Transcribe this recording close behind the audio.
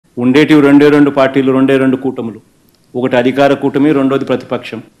ఉండేటివి రెండు పార్టీలు, రెండు కూటములు. ఒకటి అధికార కూటమి, రెండోది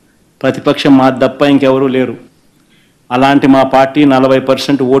ప్రతిపక్షం. ప్రతిపక్షం మా తప్ప ఇంకెవరూ లేరు. అలాంటి మా పార్టీ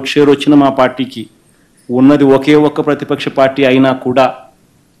 40% ఓట్ షేర్ వచ్చిన మా పార్టీకి ఉన్నది ఒకే ఒక్క ప్రతిపక్ష పార్టీ అయినా కూడా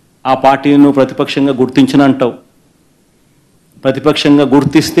ఆ పార్టీని నువ్వు ప్రతిపక్షంగా గుర్తించనంటావు. ప్రతిపక్షంగా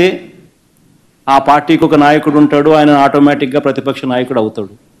గుర్తిస్తే ఆ పార్టీకి ఒక నాయకుడు ఉంటాడు, ఆయన ఆటోమేటిక్గా ప్రతిపక్ష నాయకుడు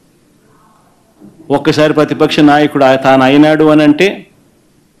అవుతాడు. ఒక్కసారి ప్రతిపక్ష నాయకుడు తాను అయినాడు అని అంటే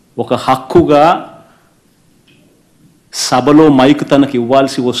ఒక హక్కుగా సభలో మైక్ తనకు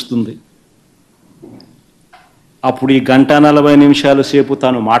ఇవ్వాల్సి వస్తుంది. అప్పుడు ఈ 1:40 సేపు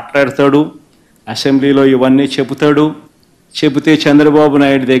తాను మాట్లాడతాడు, అసెంబ్లీలో ఇవన్నీ చెబుతాడు. చెబితే చంద్రబాబు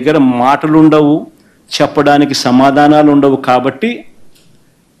నాయుడు దగ్గర మాటలు ఉండవు, చెప్పడానికి సమాధానాలు ఉండవు. కాబట్టి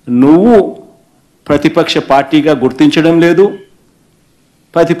నువ్వు ప్రతిపక్ష పార్టీగా గుర్తించడం లేదు.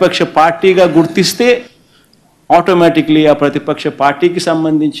 ప్రతిపక్ష పార్టీగా గుర్తిస్తే ఆటోమేటిక్లీ ఆ ప్రతిపక్ష పార్టీకి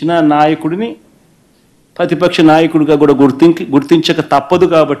సంబంధించిన నాయకుడిని ప్రతిపక్ష నాయకుడిగా కూడా గుర్తించక తప్పదు.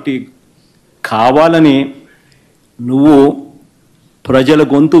 కాబట్టి కావాలని నువ్వు ప్రజల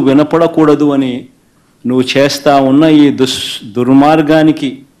గొంతు వినపడకూడదు అని నువ్వు చేస్తా ఉన్న ఈ దుర్మార్గానికి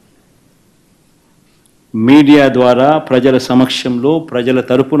మీడియా ద్వారా ప్రజల సమక్షంలో ప్రజల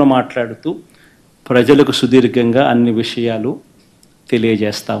తరపున మాట్లాడుతూ ప్రజలకు సుదీర్ఘంగా అన్ని విషయాలు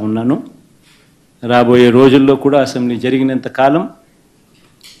తెలియజేస్తా ఉన్నాను. రాబోయే రోజుల్లో కూడా అసెంబ్లీ జరిగినంత కాలం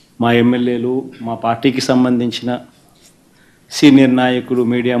మా ఎమ్మెల్యేలు, మా పార్టీకి సంబంధించిన సీనియర్ నాయకులు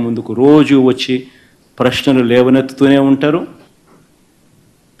మీడియా ముందుకు రోజు వచ్చి ప్రశ్నలు లేవనెత్తుతూనే ఉంటారు.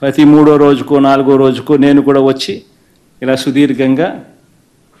 ప్రతి 3వ రోజుకో 4వ రోజుకో నేను కూడా వచ్చి ఇలా సుదీర్ఘంగా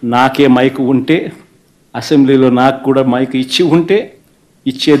నాకే మైక్ ఉంటే, అసెంబ్లీలో నాకు కూడా మైక్ ఇచ్చి ఉంటే,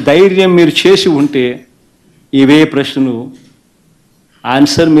 ఇచ్చే ధైర్యం మీరు చేసి ఉంటే ఇవే ప్రశ్నలు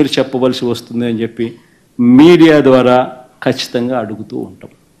ఆన్సర్ మీరు చెప్పవలసి వస్తుంది అని చెప్పి మీడియా ద్వారా ఖచ్చితంగా అడుగుతూ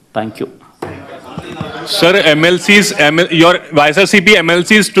ఉంటాం. Thank you. Sir, your YSRCP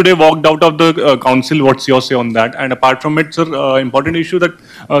MLCs today walked out of the council. What's your say on that? And apart from it, sir, important issue that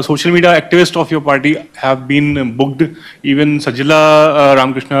social media activists of your party have been booked. Even Sajila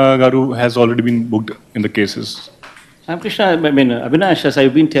Ramakrishna Garu has already been booked in the cases. Ramakrishna, Avinash, as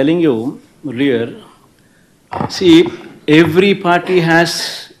I've been telling you earlier, see, every party has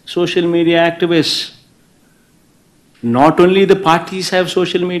social media activists. Not only the parties have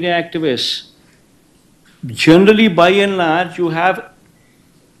social media activists. Generally, by and large, you have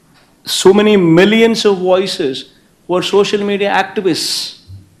so many millions of voices who are social media activists.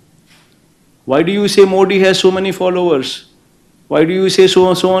 Why do you say Modi has so many followers? Why do you say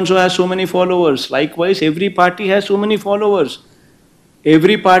so-and-so has so many followers? Likewise, every party has so many followers.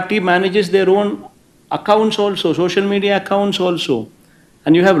 Every party manages their own accounts also, social media accounts also.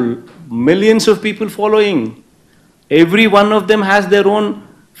 And you have millions of people following. Every one of them has their own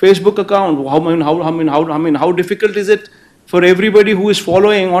Facebook account. How difficult is it for everybody who is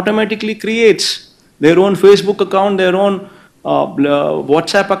following automatically creates their own Facebook account, their own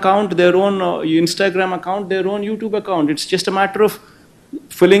WhatsApp account, their own Instagram account, their own YouTube account. It's just a matter of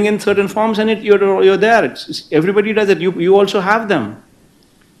filling in certain forms and you're there. Everybody does it. You also have them.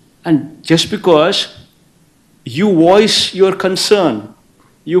 And just because you voice your concern,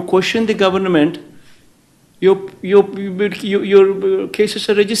 you question the government, your cases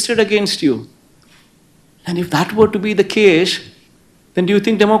are registered against you. And if that were to be the case, then do you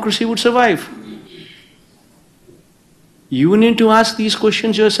think democracy would survive? You need to ask these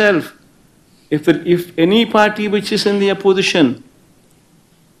questions yourself. If any party which is in the opposition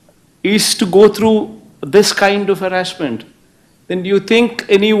is to go through this kind of harassment, then do you think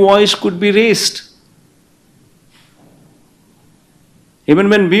any voice could be raised? Even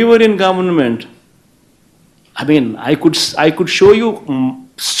when we were in government, I could show you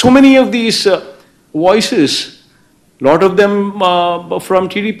so many of these voices, lot of them from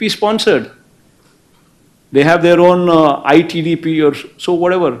TDP sponsored. They have their own ITDP or so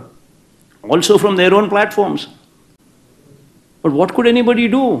whatever, also from their own platforms. But what could anybody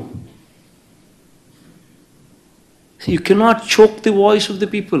do? You cannot choke the voice of the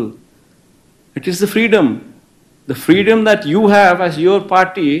people. It is the freedom. The freedom that you have as your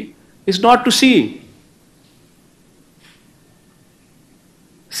party is not to see.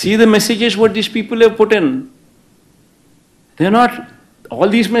 See the messages what these people have put in. They're not, all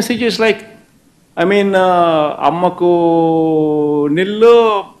these messages like, Ammaku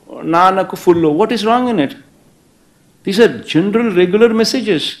nillu, Nanaku fullu. What is wrong in it? These are general, regular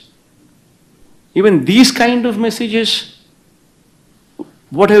messages. Even these kind of messages,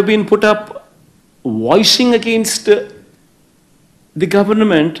 what have been put up, voicing against the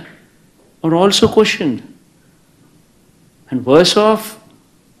government, are also questioned. And worse off,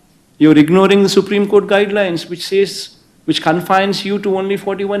 You're ignoring the Supreme Court guidelines, which confines you to only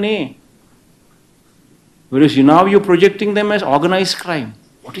 41A. Whereas now you're projecting them as organized crime.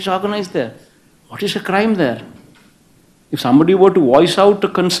 What is organized there? What is a crime there? If somebody were to voice out a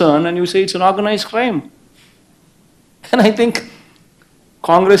concern and you say it's an organized crime, then I think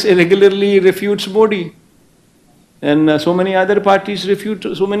Congress regularly refutes Modi. And so many other parties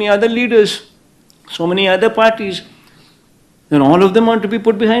refute, so many other leaders, so many other parties. Then all of them want to be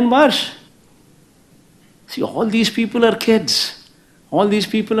put behind bars. See, all these people are kids. All these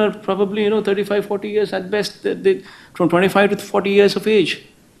people are probably, 35, 40 years at best, from 25 to 40 years of age.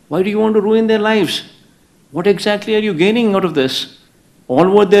 Why do you want to ruin their lives? What exactly are you gaining out of this? All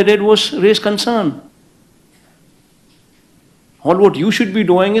what they did was raise concern. All what you should be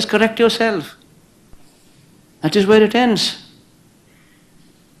doing is correct yourself. That is where it ends.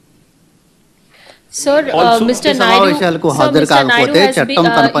 Sir, Mr. Naidu, Mr. Naidu has been,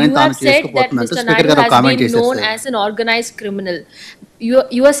 you have said that Mr. Naidu has been known as an organized criminal.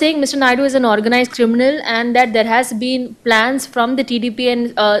 You are saying Mr. Naidu is an organized criminal and that there has been plans from the TDP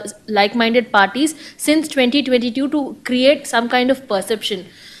and like-minded parties since 2022 to create some kind of perception.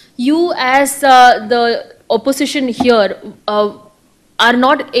 You as the opposition here are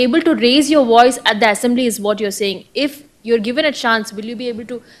not able to raise your voice at the assembly is what you're saying. If you're given a chance, will you be able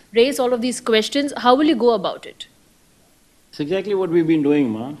to raise all of these questions? How will you go about it? It's exactly what we've been doing,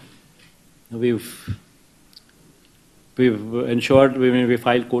 Ma. We've ensured we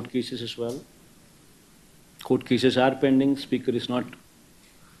filed court cases as well. Court cases are pending. Speaker is not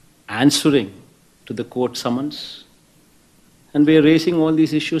answering to the court summons. And we are raising all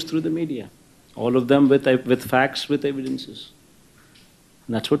these issues through the media. All of them with facts, with evidences.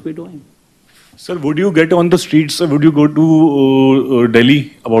 And that's what we're doing. Sir, would you get on the streets, would you go to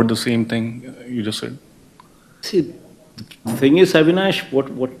Delhi about the same thing you just said? See, the thing is, Avinash,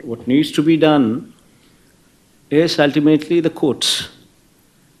 what needs to be done is ultimately the courts.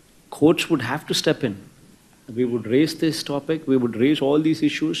 Courts would have to step in. We would raise this topic, we would raise all these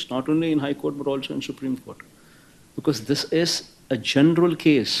issues, not only in High Court but also in Supreme Court. Because this is a general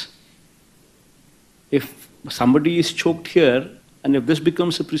case. If somebody is choked here, and if this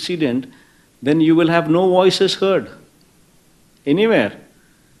becomes a precedent, then you will have no voices heard anywhere.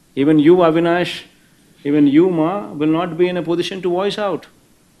 Even you, Avinash, even you, Ma, will not be in a position to voice out.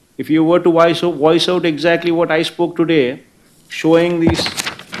 If you were to voice out exactly what I spoke today, showing these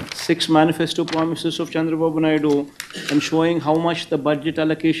 6 manifesto promises of Chandrababu Naidu and showing how much the budget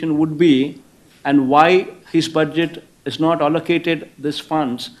allocation would be and why his budget is not allocated these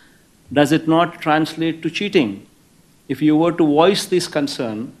funds, does it not translate to cheating? If you were to voice this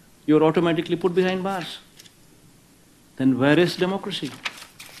concern, you're automatically put behind bars. Then where is democracy?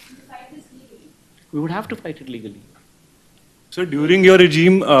 We would have to fight it legally. So during your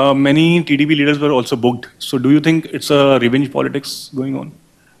regime, many TDP leaders were also booked. So do you think it's a revenge politics going on?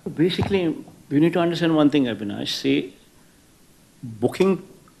 Basically, you need to understand one thing, Avinash. See, booking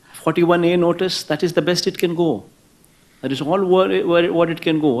 41A notice, that is the best it can go. That is all what it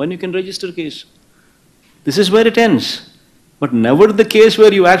can go. And you can register a case. This is where it ends. But never the case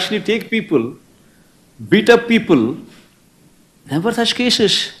where you actually take people, beat up people, never such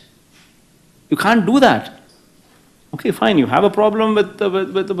cases. You can't do that. Okay, fine, you have a problem with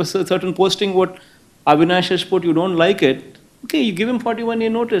a certain posting, what Avinash has put, you don't like it. Okay, you give him 41-day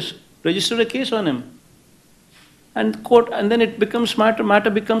notice, register a case on him. And court, and then it becomes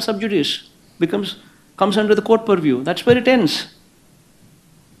matter becomes sub judice, comes under the court purview. That's where it ends.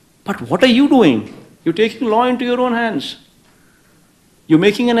 But what are you doing? You're taking law into your own hands. You're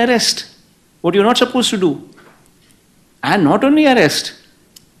making an arrest, what you're not supposed to do. And not only arrest,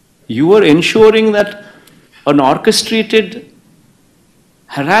 you are ensuring that an orchestrated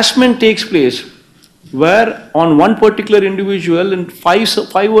harassment takes place where on one particular individual in five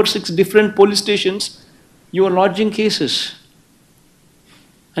or six different police stations, you are lodging cases.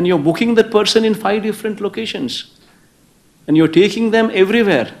 And you're booking that person in 5 different locations. And you're taking them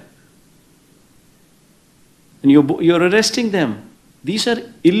everywhere. And you're arresting them. These are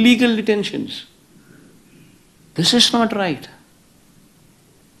illegal detentions. This is not right.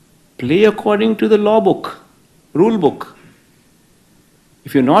 Play according to the law book, rule book.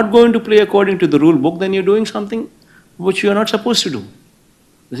 If you're not going to play according to the rule book, then you're doing something which you're not supposed to do.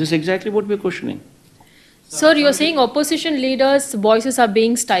 This is exactly what we're questioning. Sir, you're saying opposition leaders' voices are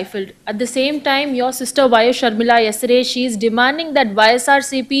being stifled. At the same time, your sister Y.S. Sharmila yesterday, she is demanding that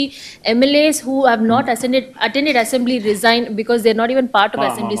YSRCP MLAs who have not attended assembly resign because they're not even part of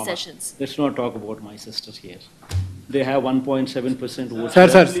assembly sessions. Let's not talk about my sisters here. They have 1.7% vote share.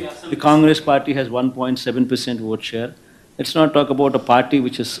 The Congress party has 1.7% vote share. Let's not talk about a party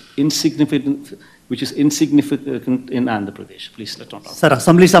which is insignificant in Andhra Pradesh. Please, let's not talk. Sir,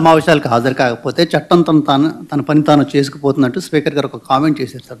 assembly సమావేశాలకు హాజరు కాకపోతే చట్టం తన పని తాను చేసుకుపోతున్నట్టు speaker గారు ఒక comment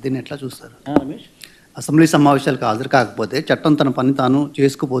చేశారు సార్. దీన్ని ఎట్లా చూస్తారు? Ramesh? అసెంబ్లీ సమావేశాలకు హాజరు కాకపోతే చట్టం తన పని తాను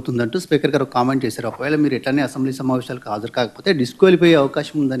చేసుకుపోతుందంటూ స్పీకర్ గారు కామెంట్ చేశారు. ఒకవేళ మీరు ఎట్లనే అసెంబ్లీ సమావేశాలకు హాజరు కాకపోతే డిస్క్వాలిఫై అయ్యే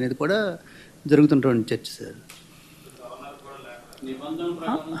అవకాశం ఉందనేది కూడా జరుగుతుంటుంది చర్చ సార్.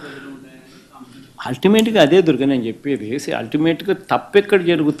 అల్టిమేట్గా అదే దుర్గా నేను చెప్పేది. అల్టిమేట్గా తప్పెక్కడ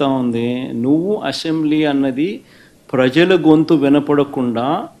జరుగుతూ ఉంది? నువ్వు అసెంబ్లీ అన్నది ప్రజల గొంతు వినపడకుండా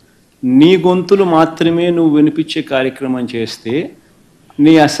నీ గొంతులు మాత్రమే నువ్వు వినిపించే కార్యక్రమం చేస్తే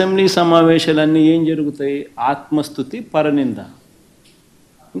నీ అసెంబ్లీ సమావేశాలన్నీ ఏం జరుగుతాయి? ఆత్మస్తుతి, పరనింద,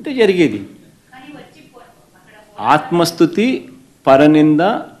 ఇంతే జరిగేది. ఆత్మస్తుతి, పరనింద,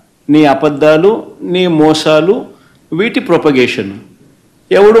 నీ అబద్ధాలు, నీ మోసాలు, వీటి ప్రొపగేషన్.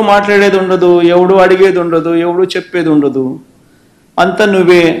 ఎవడు మాట్లాడేది ఉండదు, ఎవడు అడిగేది ఉండదు, ఎవడు చెప్పేది ఉండదు. అంతా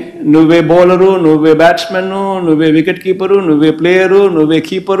నువ్వే బౌలరు, నువ్వే బ్యాట్స్మెన్ను, నువ్వే వికెట్ కీపరు, నువ్వే ప్లేయరు, నువ్వే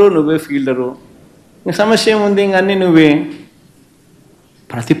కీపరు, నువ్వే ఫీల్డరు. ఇంక సమస్య ఏముంది? ఇంక అన్నీ నువ్వే.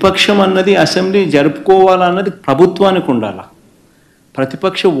 ప్రతిపక్షం అన్నది అసెంబ్లీ జరుపుకోవాలన్నది ప్రభుత్వానికి ఉండాలి.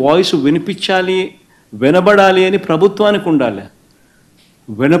 ప్రతిపక్ష వాయిస్ వినిపించాలి, వినబడాలి అని ప్రభుత్వానికి ఉండాలి.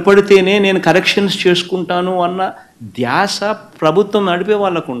 వినపడితేనే నేను కరెక్షన్స్ చేసుకుంటాను అన్న ధ్యాస ప్రభుత్వం నడిపే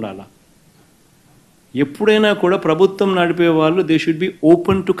వాళ్ళకు ఉండాలి. ఎప్పుడైనా కూడా ప్రభుత్వం నడిపే వాళ్ళు they should be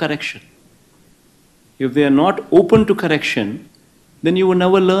open to correction. If they are not open to correction then you would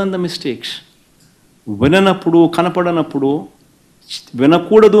never learn the mistakes. విననప్పుడు, కనపడనప్పుడు,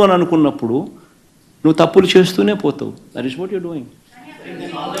 వినకూడదు అని అనుకున్నప్పుడు నువ్వు తప్పులు చేస్తూనే పోతావు. That is what you doing.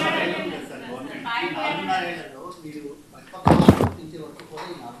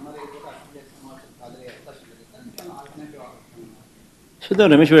 చూద్దాం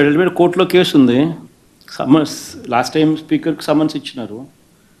రమేష్, కోర్టులో కేసు ఉంది. సమన్స్ లాస్ట్ టైం స్పీకర్కి సమన్స్ ఇచ్చినారు.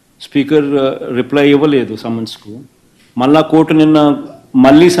 స్పీకర్ రిప్లై ఇవ్వలేదు సమన్స్కు. మళ్ళా కోర్టు నిన్న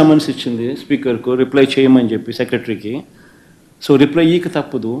మళ్ళీ సమన్స్ ఇచ్చింది స్పీకర్కు రిప్లై చేయమని చెప్పి సెక్రటరీకి. సో రిప్లై ఈక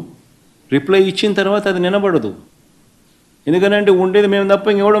తప్పదు. రిప్లై ఇచ్చిన తర్వాత అది నిలబడదు. ఎందుకంటే ఉండేది మేము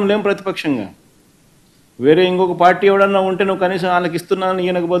తప్ప ఇంకెవడం లేం ప్రతిపక్షంగా. వేరే ఇంకొక పార్టీ ఎవడన్నా ఉంటే నువ్వు కనీసం వాళ్ళకి ఇస్తున్నాను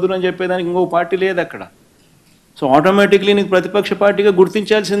ఈయనకు బదులు అని చెప్పేదానికి ఇంకొక పార్టీ లేదు అక్కడ. సో ఆటోమేటిక్లీ నీకు ప్రతిపక్ష పార్టీగా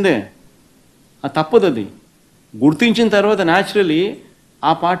గుర్తించాల్సిందే. అది తప్పదు. అది గుర్తించిన తర్వాత న్యాచురలీ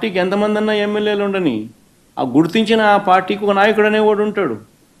ఆ పార్టీకి ఎంతమంది అన్నా ఎమ్మెల్యేలు ఉండని, ఆ గుర్తించిన ఆ పార్టీకి ఒక నాయకుడు అనేవాడు ఉంటాడు.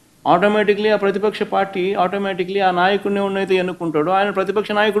 ఆటోమేటిక్లీ ఆ ప్రతిపక్ష పార్టీ ఆటోమేటిక్లీ ఆ నాయకుడిని ఉన్నైతే ఎన్నుకుంటాడో ఆయన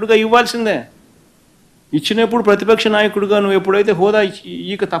ప్రతిపక్ష నాయకుడిగా ఇవ్వాల్సిందే. ఇచ్చినప్పుడు ప్రతిపక్ష నాయకుడిగా నువ్వు ఎప్పుడైతే హోదా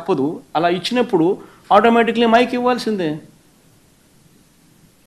ఈక తప్పదు, అలా ఇచ్చినప్పుడు ఆటోమేటిక్లీ మైక్ ఇవ్వాల్సిందే.